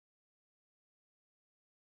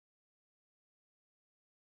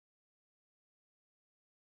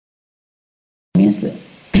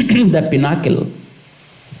means the pinnacle.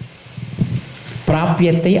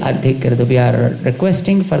 Prapyate ardhikrita. We are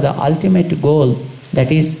requesting for the ultimate goal,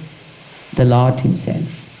 that is the Lord Himself.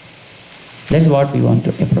 That's what we want to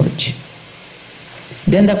approach.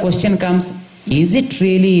 Then the question comes, is it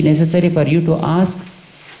really necessary for you to ask?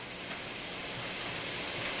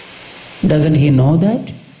 Doesn't He know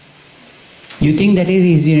that? You think that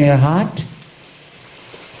is in your heart?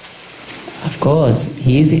 Of course,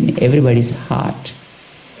 He is in everybody's heart.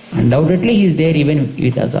 Undoubtedly He is there even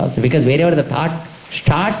with us also, because wherever the thought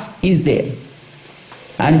starts, He is there.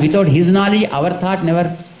 And without His knowledge, our thought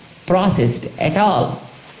never processed at all.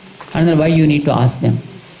 And then why you need to ask them?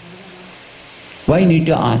 Why you need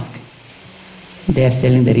to ask? They are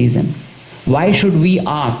telling the reason. Why should we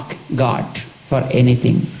ask God for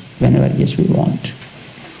anything whenever just we want?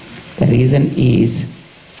 The reason is,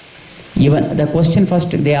 even the question first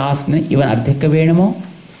they ask, even ardhika venamo,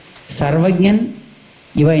 sarvajnan,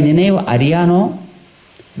 iva inev aryano.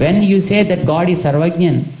 When you say that God is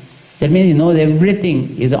sarvajnan, that means He knows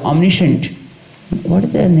everything, is omniscient. What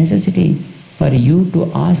is the necessity for you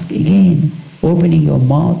to ask again, opening your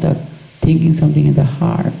mouth or thinking something in the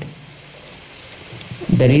heart?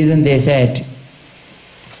 The reason they said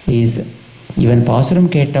is, even pasuram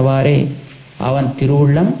kettavare avan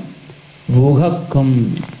tirullam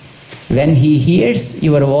vugakkum. When he hears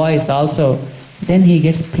your voice also, then he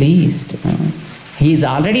gets pleased. He is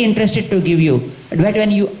already interested to give you. But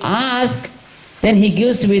when you ask, then he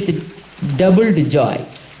gives with doubled joy.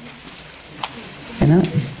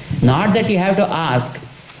 Not that you have to ask,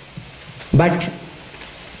 but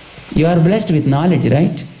you are blessed with knowledge,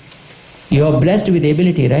 right? You are blessed with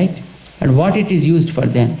ability, right? And what it is used for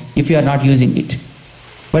then, if you are not using it?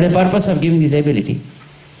 What is the purpose of giving this ability?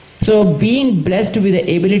 So being blessed with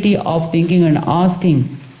the ability of thinking and asking,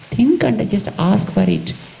 think and just ask for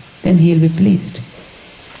it. Then He will be pleased.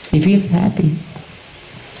 He feels happy.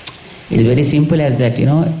 It is very simple as that,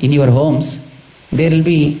 in your homes, there will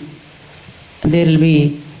be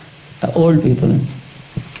old people,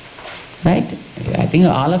 right? I think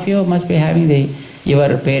all of you must be having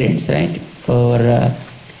your parents, right? Or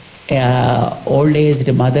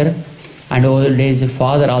old-aged mother and old-aged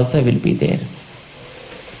father also will be there.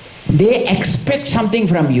 They expect something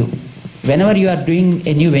from you. Whenever you are doing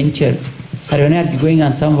a new venture or when you are going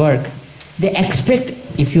on some work, they expect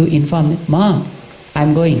if you inform them, Mom, I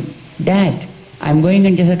am going. Dad, I am going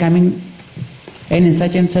and just coming in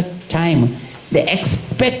such and such time. They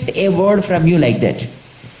expect a word from you like that.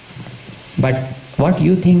 But what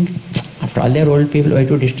you think, after all they are old people, why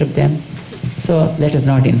to disturb them? So let us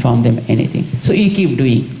not inform them anything. So you keep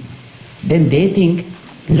doing. Then they think,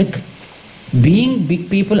 look, being big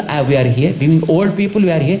people we are here, being old people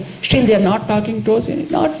we are here, still they are not talking to us,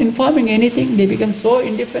 not informing anything, they become so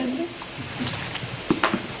independent.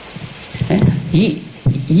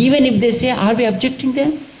 Even if they say, are we objecting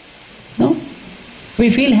them? No. We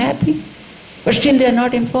feel happy. But still they are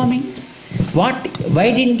not informing.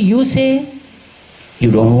 Why didn't you say?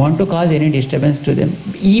 You don't want to cause any disturbance to them.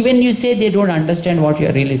 Even you say, they don't understand what you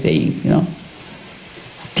are really saying,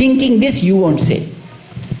 Thinking this you won't say.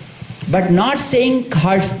 But not saying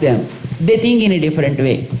hurts them. They think in a different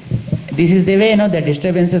way. This is the way, the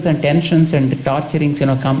disturbances and tensions and torturings,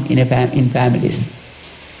 come in families.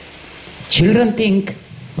 Children think,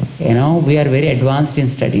 we are very advanced in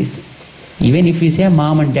studies. Even if we say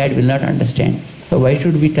mom and dad will not understand. So why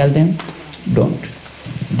should we tell them? Don't.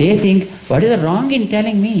 They think, what is wrong in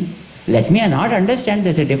telling me? Let me not understand,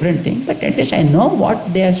 that's a different thing, but at least I know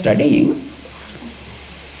what they are studying.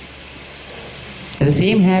 The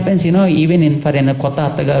same happens, even for a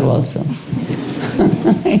Kota Attagaru also.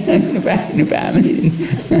 In family.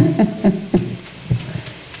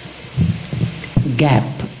 Gap.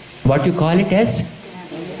 What you call it as?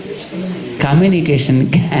 Communication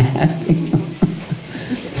gap.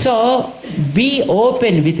 So, be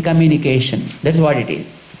open with communication. That's what it is.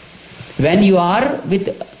 When you are with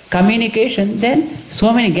communication, then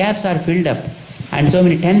so many gaps are filled up and so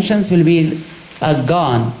many tensions will be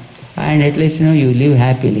gone, and at least you live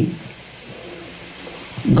happily.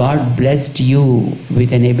 God blessed you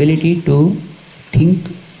with an ability to think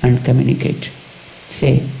and communicate.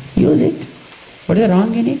 Say, use it. What is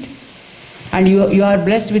wrong in it? And you are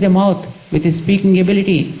blessed with a mouth, with a speaking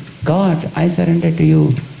ability. God, I surrender to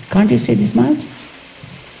you. Can't you say this much?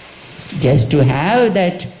 Just to have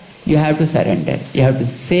that, you have to surrender. You have to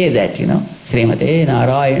say that, Srimate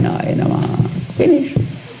Narayana Namah. Finish.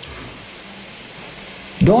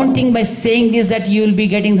 Don't think by saying this that you will be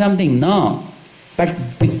getting something. No. But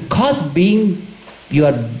because you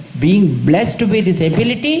are being blessed with this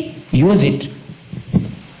ability, use it.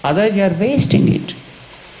 Otherwise you are wasting it.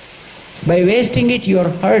 By wasting it you are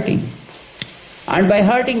hurting. And by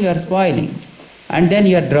hurting you are spoiling. And then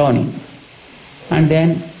you are drowning. And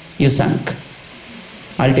then you sunk.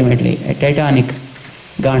 Ultimately, a Titanic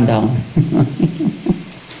gone down.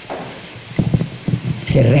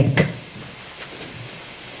 It's a wreck.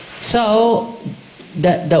 So,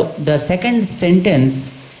 the second sentence,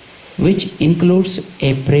 which includes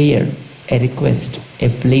a prayer, a request, a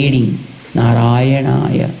pleading,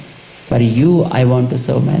 Narayanaya, for you I want to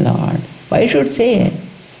serve my Lord. Why should say it?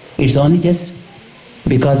 It's only just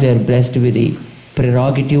because you are blessed with the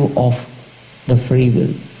prerogative of the free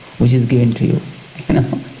will, which is given to you.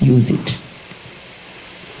 Use it.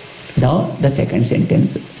 Now the second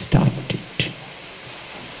sentence started.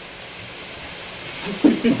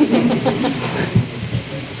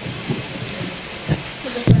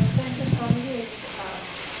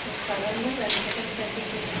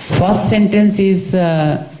 First sentence is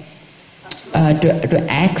to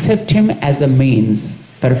accept him as the means,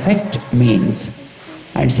 perfect means.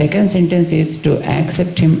 And second sentence is to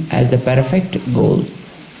accept him as the perfect goal.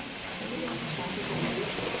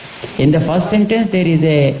 In the first sentence there is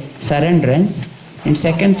a surrenderance. In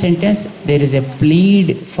second sentence there is a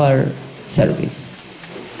plead for service.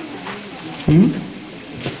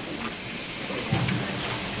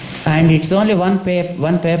 And it's only one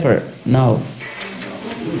paper now.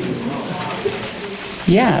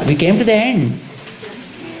 Yeah, we came to the end.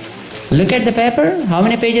 Look at the paper. How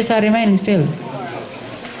many pages are remaining still?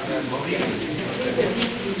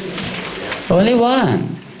 Only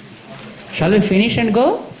one. Shall we finish and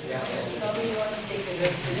go?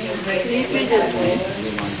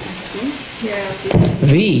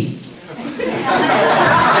 We.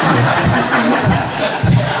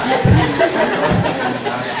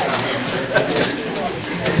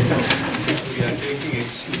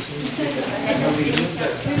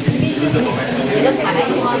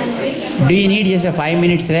 Do you need just a 5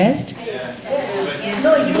 minutes rest?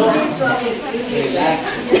 No, you don't.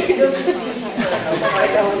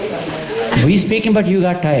 We speaking, but you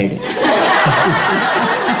got tired.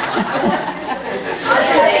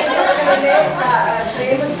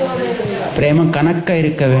 Premam kanakka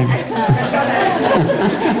irukka vendum.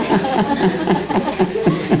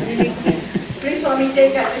 Please, Swami,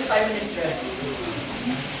 take at least 5 minutes rest.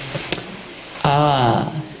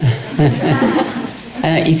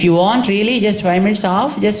 If you want really just 5 minutes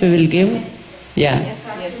off, just we will give. Yeah.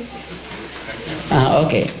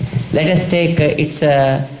 Okay. Let us take, it's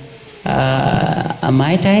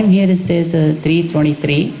my time here it says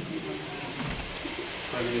 3:23.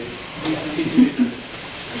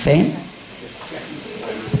 Same?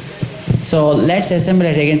 So let's assemble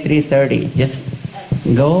it again 3:30. Just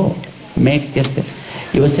go, make just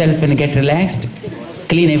yourself and get relaxed,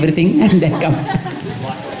 clean everything and then come.